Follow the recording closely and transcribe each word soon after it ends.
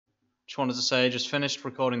Just wanted to say, just finished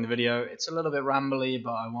recording the video. It's a little bit rambly,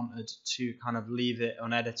 but I wanted to kind of leave it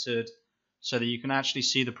unedited so that you can actually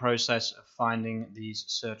see the process of finding these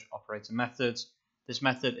search operator methods. This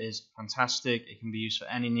method is fantastic. It can be used for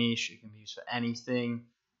any niche. It can be used for anything.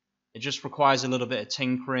 It just requires a little bit of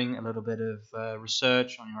tinkering, a little bit of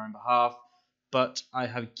research on your own behalf. But I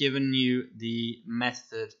have given you the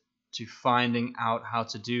method to finding out how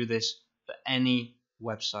to do this for any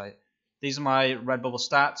website. These are my Redbubble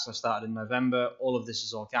stats. I started in November. All of this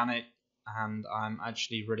is organic, and I'm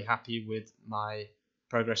actually really happy with my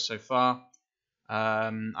progress so far.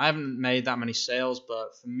 I haven't made that many sales,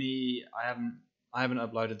 but for me, I haven't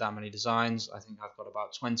uploaded that many designs. I think I've got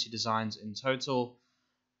about 20 designs in total.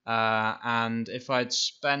 And if I'd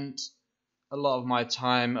spent a lot of my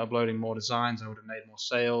time uploading more designs, I would have made more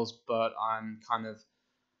sales, but I'm kind of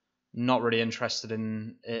not really interested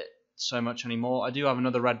in it so much anymore. I do have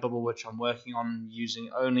another Redbubble which I'm working on using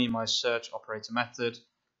only my search operator method,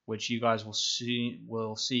 which you guys will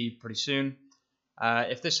see pretty soon.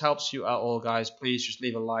 If this helps you at all, guys, please just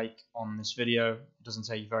leave a like on this video. It doesn't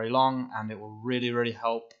take you very long, and it will really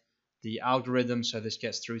help the algorithm so this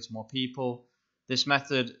gets through to more people. This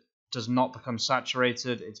method does not become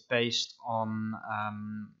saturated. It's based on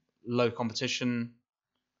low competition.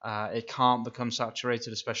 It can't become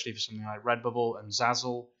saturated, especially for something like Redbubble and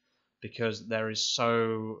Zazzle, because there are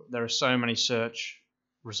so many search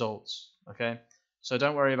results. Okay, so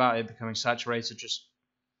don't worry about it becoming saturated. Just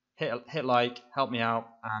hit like, help me out,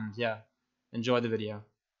 and yeah, enjoy the video.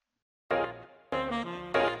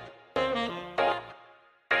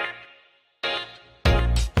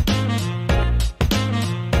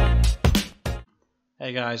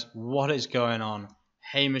 Hey guys, what is going on?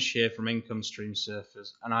 Hamish here from Income Stream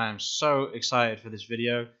Surfers, and I am so excited for this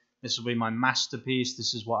video. This will be my masterpiece.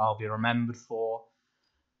 This is what I'll be remembered for.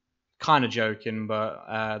 Kind of joking, but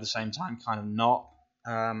at the same time, kind of not.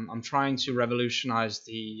 I'm trying to revolutionize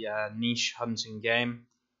the niche hunting game,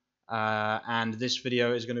 and this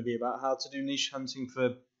video is going to be about how to do niche hunting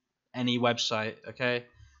for any website. Okay,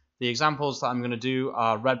 the examples that I'm going to do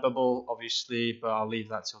are Redbubble, obviously, but I'll leave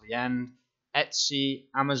that till the end. Etsy,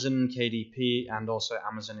 Amazon, KDP, and also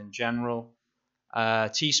Amazon in general.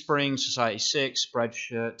 Teespring, Society6,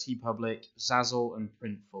 Spreadshirt, TeePublic, Zazzle, and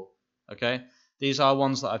Printful. Okay, these are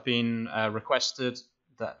ones that I've been requested,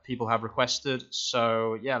 that people have requested.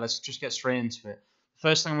 So yeah, let's just get straight into it. The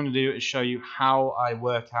first thing I'm going to do is show you how I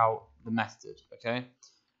work out the method. Okay,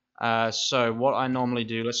 so what I normally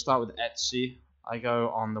do, let's start with Etsy. I go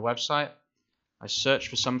on the website, I search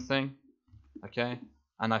for something, okay,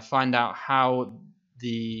 and I find out how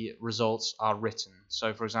the results are written.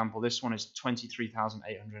 So for example, this one is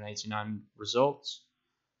 23,889 results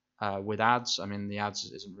with ads. I mean, the ads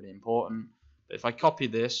isn't really important, but if I copy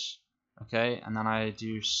this, okay, and then I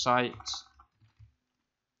do site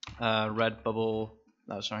Redbubble,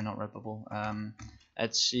 no, sorry, not Redbubble,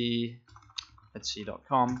 Etsy.com.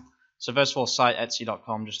 So first of all, site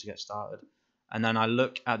Etsy.com just to get started, and then I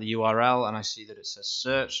look at the URL and I see that it says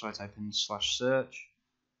search, so I type in /search.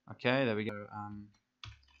 Okay, there we go.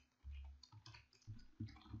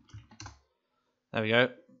 There we go.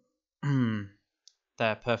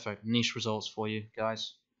 There, perfect. Niche results for you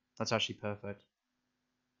guys. That's actually perfect.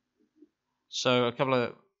 So a couple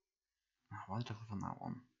of... why did I click on that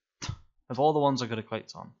one? Of all the ones I could have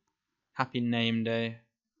clicked on. Happy Name Day.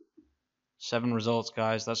 7 results,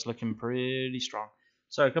 guys. That's looking pretty strong.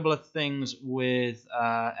 So a couple of things with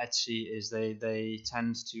Etsy is they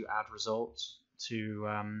tend to add results to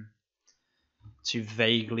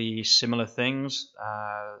vaguely similar things.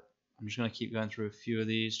 I'm just going to keep going through a few of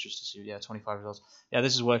these just to see. Yeah, 25 results. Yeah,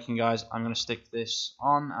 this is working, guys. I'm going to stick this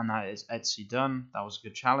on, and that is Etsy done. That was a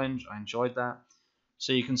good challenge. I enjoyed that.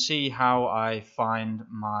 So you can see how I find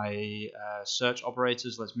my search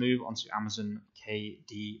operators. Let's move on to Amazon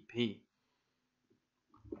KDP.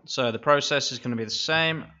 So the process is going to be the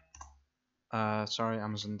same. Sorry,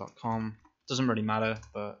 Amazon.com. Doesn't really matter,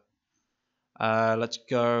 but let's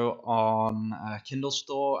go on Kindle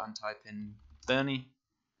Store and type in Bernie.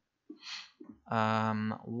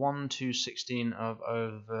 1 to 16 of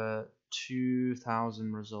over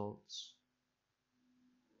 2,000 results.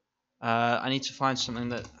 I need to find something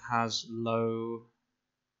that has low.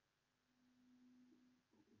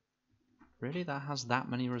 Really, that has that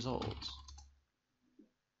many results?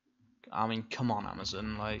 I mean, come on,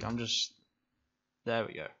 Amazon. Like, I'm just. There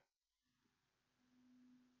we go.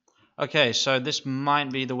 Okay, so this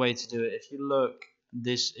might be the way to do it. If you look,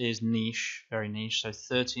 this is niche, very niche. So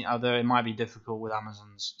 13, although it might be difficult with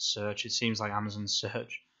Amazon's search. It seems like Amazon's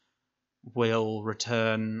search will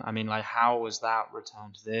return. I mean, like, how was that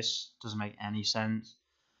returned this? Doesn't make any sense.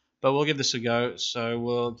 But we'll give this a go. So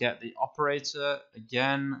we'll get the operator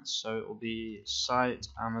again. So it will be site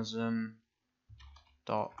amazon.com,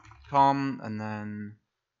 and then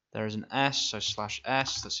there is an S, so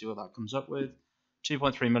 /S. Let's see what that comes up with.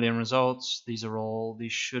 2.3 million results. These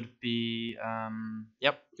should be,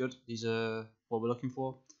 yep, good. These are what we're looking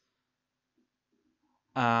for.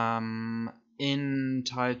 In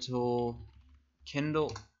title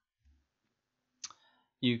Kindle.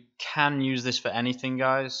 You can use this for anything,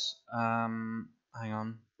 guys. Hang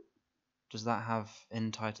on. Does that have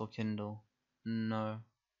in title Kindle? No.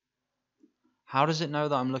 How does it know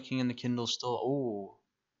that I'm looking in the Kindle store? Oh,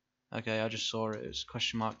 okay, I just saw it. It was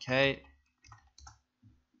 $K.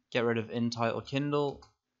 Get rid of in title Kindle.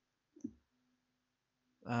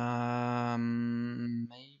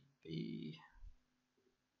 Maybe.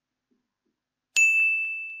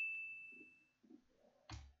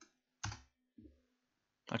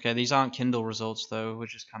 Okay, these aren't Kindle results though,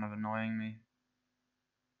 which is kind of annoying me.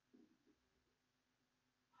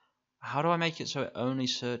 How do I make it so it only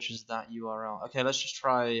searches that URL? Okay, let's just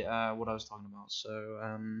try what I was talking about. So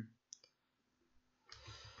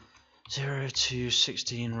 0 to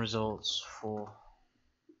 16 results for.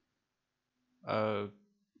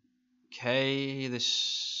 Okay,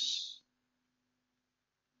 that's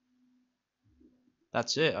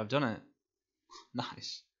it. I've done it.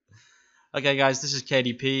 Nice. Okay, guys, this is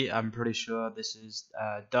KDP. I'm pretty sure this is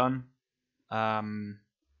done.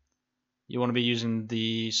 You want to be using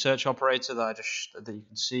the search operator that that you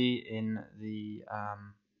can see in the.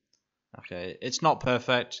 Okay, it's not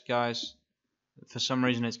perfect, guys. For some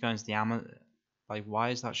reason, it's going to the Amazon. Like,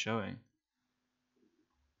 why is that showing?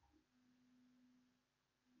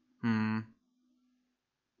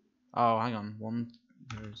 Oh, hang on.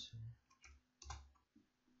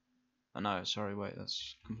 Oh no, sorry. Wait,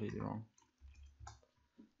 that's completely wrong.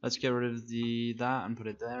 Let's get rid of that and put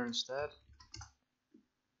it there instead.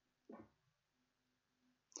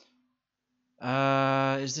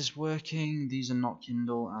 Is this working? These are not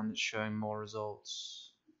Kindle, and it's showing more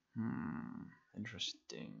results.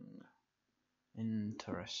 Interesting.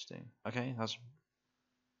 Okay,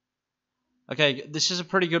 okay. This is a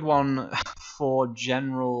pretty good one for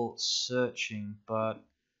general searching, but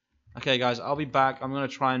okay, guys, I'll be back. I'm gonna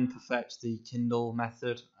try and perfect the Kindle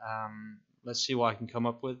method. Let's see what I can come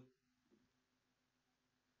up with.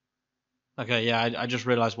 Okay, yeah, I just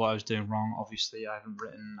realized what I was doing wrong. Obviously, I haven't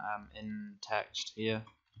written in text here.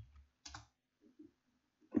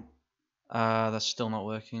 That's still not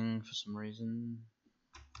working for some reason.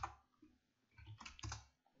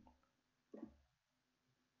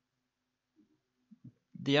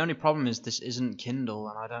 The only problem is this isn't Kindle,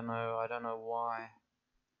 and I don't know why.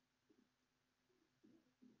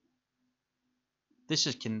 This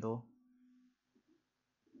is Kindle.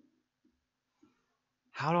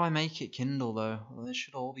 How do I make it Kindle though? Well, this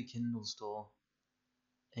should all be Kindle store.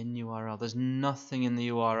 In URL. There's nothing in the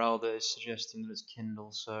URL that is suggesting that it's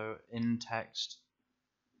Kindle, so in text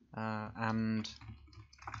and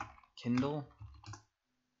Kindle.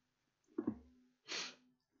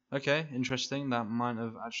 Okay, interesting. That might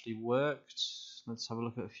have actually worked. Let's have a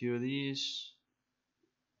look at a few of these.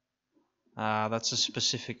 That's a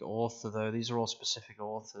specific author though. These are all specific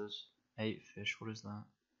authors. 8fish, what is that?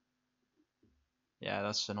 Yeah,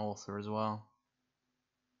 that's an author as well.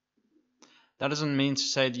 That doesn't mean to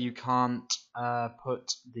say that you can't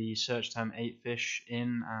put the search term 8fish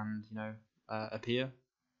in and appear.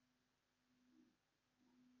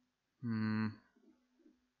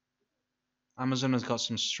 Amazon has got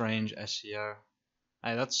some strange SEO.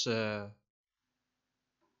 Hey,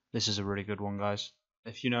 this is a really good one, guys.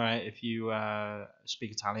 If you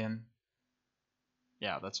speak Italian,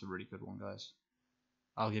 yeah, that's a really good one, guys.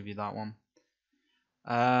 I'll give you that one.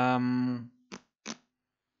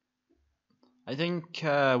 I think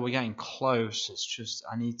we're getting close. It's just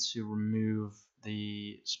I need to remove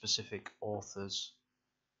the specific authors,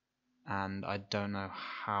 and I don't know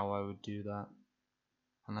how I would do that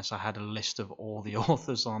unless I had a list of all the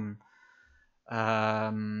authors on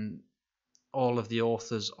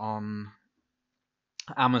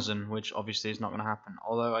Amazon, which obviously is not going to happen.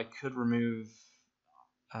 Although I could remove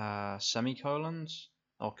semicolons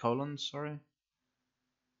or colons, sorry.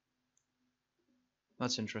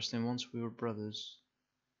 That's interesting. Once we were brothers.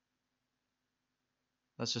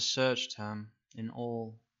 That's a search term in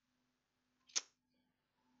all.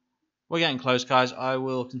 We're getting close, guys. I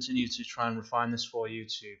will continue to try and refine this for you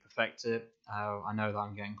to perfect it. I know that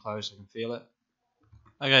I'm getting close. I can feel it.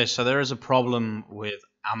 Okay, so there is a problem with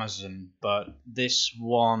Amazon, but this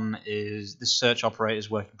search operator is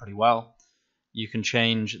working pretty well. You can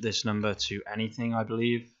change this number to anything, I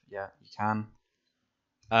believe. Yeah, you can.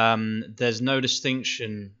 There's no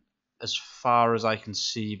distinction as far as I can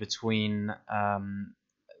see between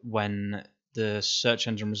when the search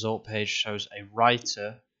engine result page shows a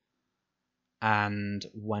writer and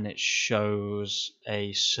when it shows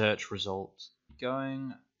a search result. I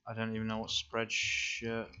don't even know what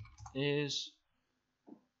Spreadshirt is.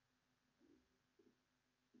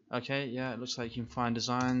 Okay, yeah, it looks like you can find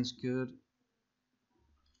designs. Good.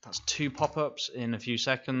 That's 2 pop-ups in a few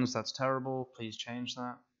seconds. That's terrible. Please change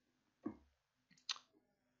that.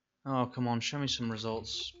 Oh, come on, show me some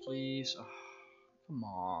results, please. Oh, come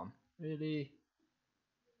on, really?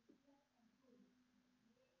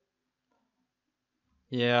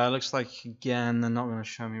 Yeah, it looks like, again, they're not going to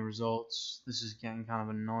show me results. This is getting kind of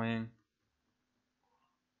annoying.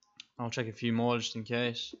 I'll check a few more just in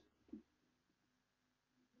case.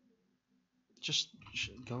 Just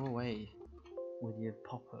go away with your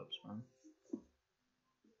pop-ups, man.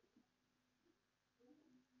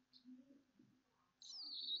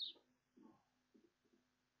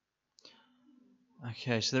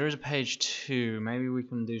 Okay, so there is a page 2. Maybe we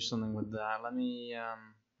can do something with that. Let me,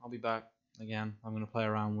 I'll be back again. I'm going to play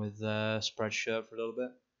around with Spreadshirt for a little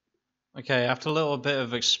bit. Okay, after a little bit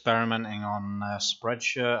of experimenting on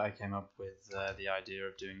Spreadshirt, I came up with the idea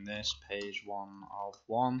of doing this, page 1 of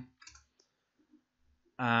 1.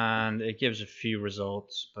 And it gives a few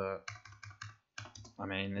results, but I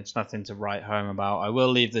mean, it's nothing to write home about. I will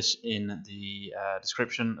leave this in the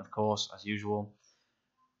description, of course, as usual.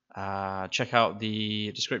 Check out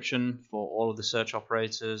the description for all of the search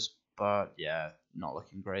operators, but yeah, not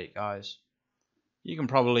looking great, guys. You can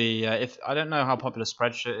probably, if I don't know how popular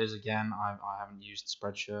Spreadshirt is. Again, I haven't used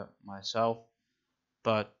Spreadshirt myself,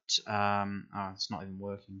 but it's not even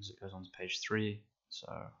working because it goes on to page 3. So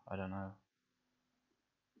I don't know.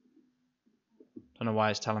 Don't know why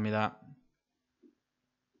it's telling me that.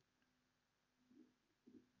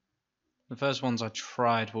 The first ones I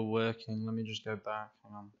tried were working. Let me just go back.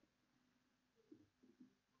 Hang on.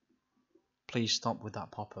 Please stop with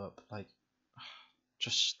that pop-up. Like,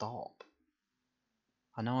 just stop.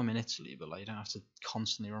 I know I'm in Italy, but like, you don't have to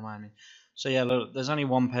constantly remind me. So yeah, look, there's only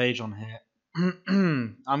 1 page on here.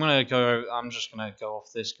 I'm just gonna go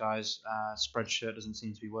off this, guys. Spreadshirt doesn't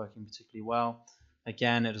seem to be working particularly well.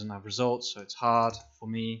 Again, it doesn't have results, so it's hard for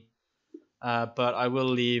me. But I will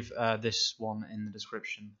leave this one in the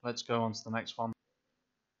description. Let's go on to the next one.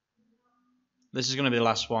 This is going to be the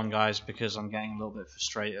last one, guys, because I'm getting a little bit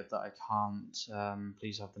frustrated that I can't.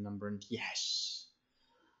 Please have the number in. Yes.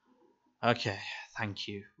 Okay, thank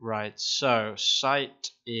you. Right, so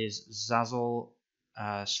site is Zazzle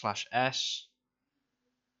 /s.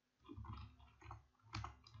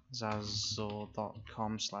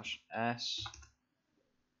 Zazzle.com/s.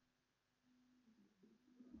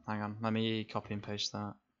 Hang on, let me copy and paste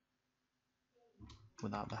that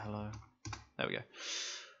without the hello. There we go.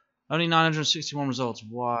 Only 961 results.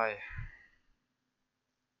 Why?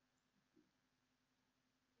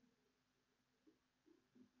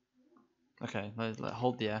 Okay, let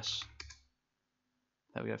hold the S.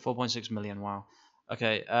 There we go. 4.6 million. Wow.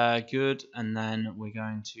 Okay, good. And then we're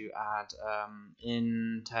going to add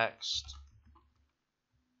in text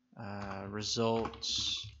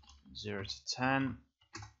results 0 to 10.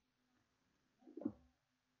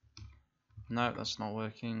 No, that's not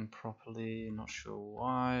working properly. Not sure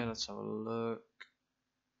why. Let's have a look.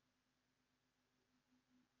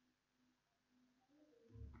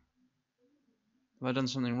 Have I done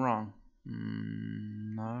something wrong?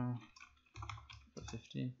 No. Put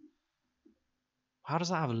 50. How does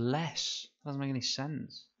that have less? That doesn't make any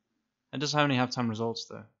sense. It does only have 10 results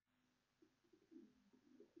though.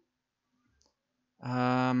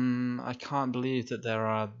 I can't believe that there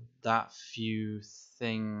are that few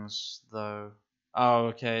things though. Oh,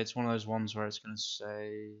 okay, it's one of those ones where it's going to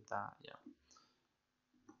say that, yeah.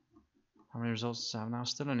 How many results does it have now?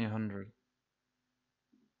 Still only 100.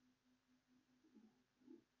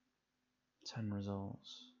 10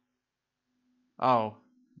 results. Oh,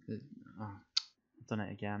 I've done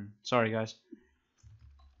it again. Sorry, guys.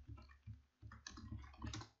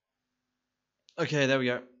 Okay, there we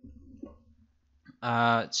go.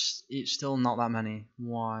 It's still not that many.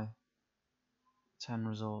 Why? 10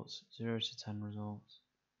 results. 0 to 10 results.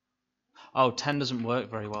 Oh, 10 doesn't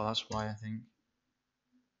work very well. That's why, I think.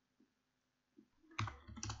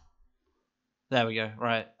 There we go.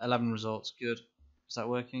 Right, 11 results. Good. Is that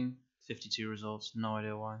working? 52 results. No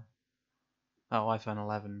idea why. Oh, iPhone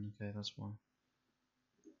 11. Okay, that's why.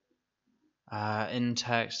 In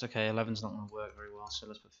text. Okay, 11's not going to work very well, so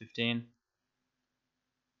let's put 15.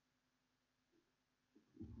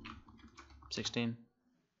 16.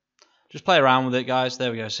 Just play around with it, guys.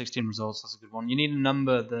 There we go, 16 results. That's a good one. You need a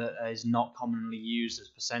number that is not commonly used as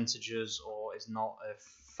percentages or is not a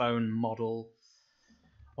phone model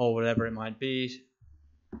or whatever it might be.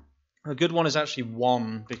 A good one is actually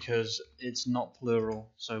 1 because it's not plural.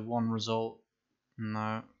 So 1 result.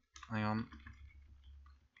 No, hang on.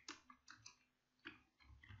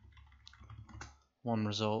 1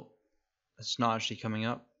 result. It's not actually coming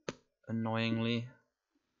up, annoyingly.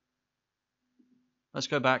 Let's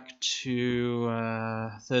go back to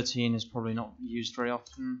 13 is probably not used very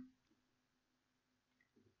often.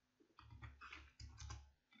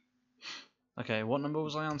 Okay, what number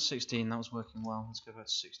was I on? 16, that was working well. Let's go back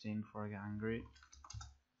to 16 before I get angry.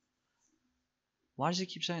 Why does it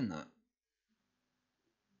keep saying that?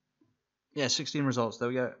 Yeah, 16 results, there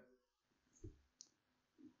we go.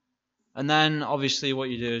 And then obviously what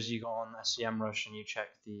you do is you go on SEMrush and you check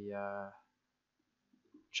the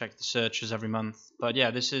searches every month. But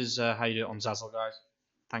yeah, this is how you do it on Zazzle, guys.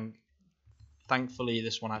 Thankfully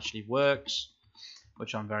this one actually works,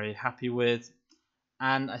 which I'm very happy with.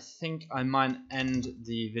 And I think I might end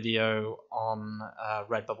the video on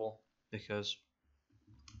Redbubble because,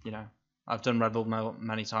 you know, I've done Redbubble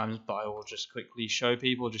many times, but I will just quickly show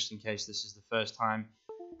people just in case this is the first time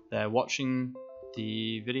they're watching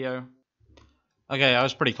the video. Okay, I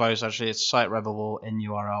was pretty close actually. It's site Redbubble in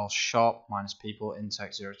URL shop minus people in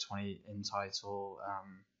text 020 in title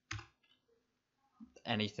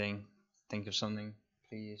anything. Think of something,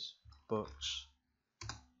 please. Books,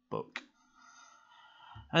 book.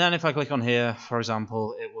 And then if I click on here, for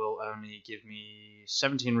example, it will only give me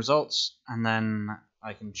 17 results, and then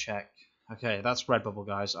I can check. Okay, that's Redbubble,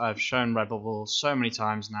 guys. I've shown Redbubble so many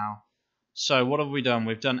times now. So what have we done?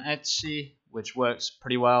 We've done Etsy, which works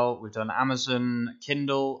pretty well. We've done Amazon,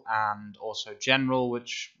 Kindle, and also General,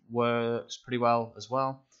 which works pretty well as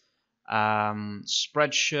well.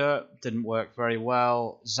 Spreadshirt didn't work very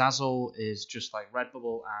well. Zazzle is just like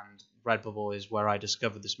Redbubble, and Redbubble is where I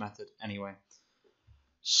discovered this method anyway.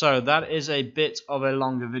 So that is a bit of a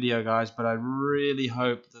longer video, guys, but I really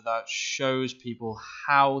hope that that shows people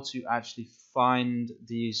how to actually find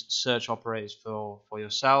these search operators for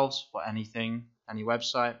yourselves, for anything, any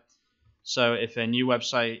website. So if a new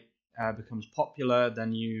website becomes popular,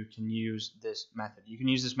 then you can use this method. You can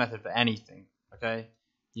use this method for anything, okay?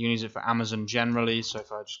 You can use it for Amazon generally. So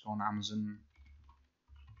if I just go on Amazon.com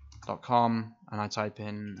and I type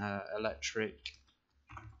in electric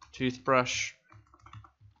toothbrush,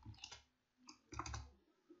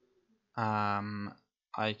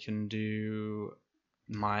 I can do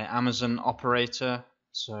my Amazon operator.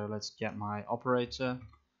 So let's get my operator.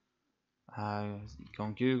 Go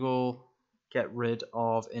on Google, get rid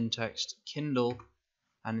of in-text Kindle,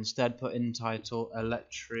 and instead put in title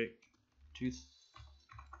electric tooth,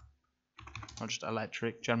 not just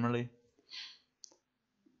electric generally.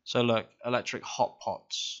 So look, electric hot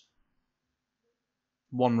pots.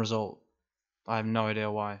 1 result. I have no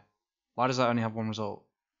idea why. Why does that only have 1 result?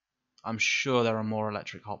 I'm sure there are more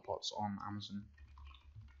electric hot pots on Amazon.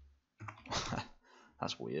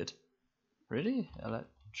 That's weird. Really?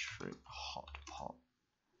 Electric hot pot.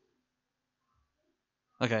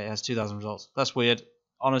 Okay, it has 2,000 results. That's weird.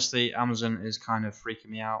 Honestly, Amazon is kind of freaking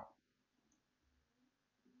me out.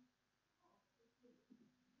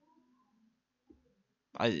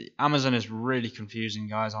 Amazon is really confusing,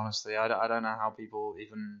 guys, honestly. I don't know how people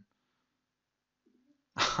even...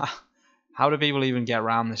 how do people even get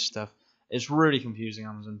around this stuff? It's really confusing,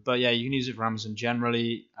 Amazon. But yeah, you can use it for Amazon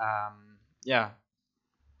generally. Yeah.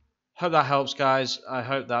 Hope that helps, guys. I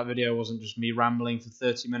hope that video wasn't just me rambling for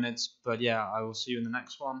 30 minutes. But yeah, I will see you in the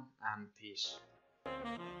next one, and peace.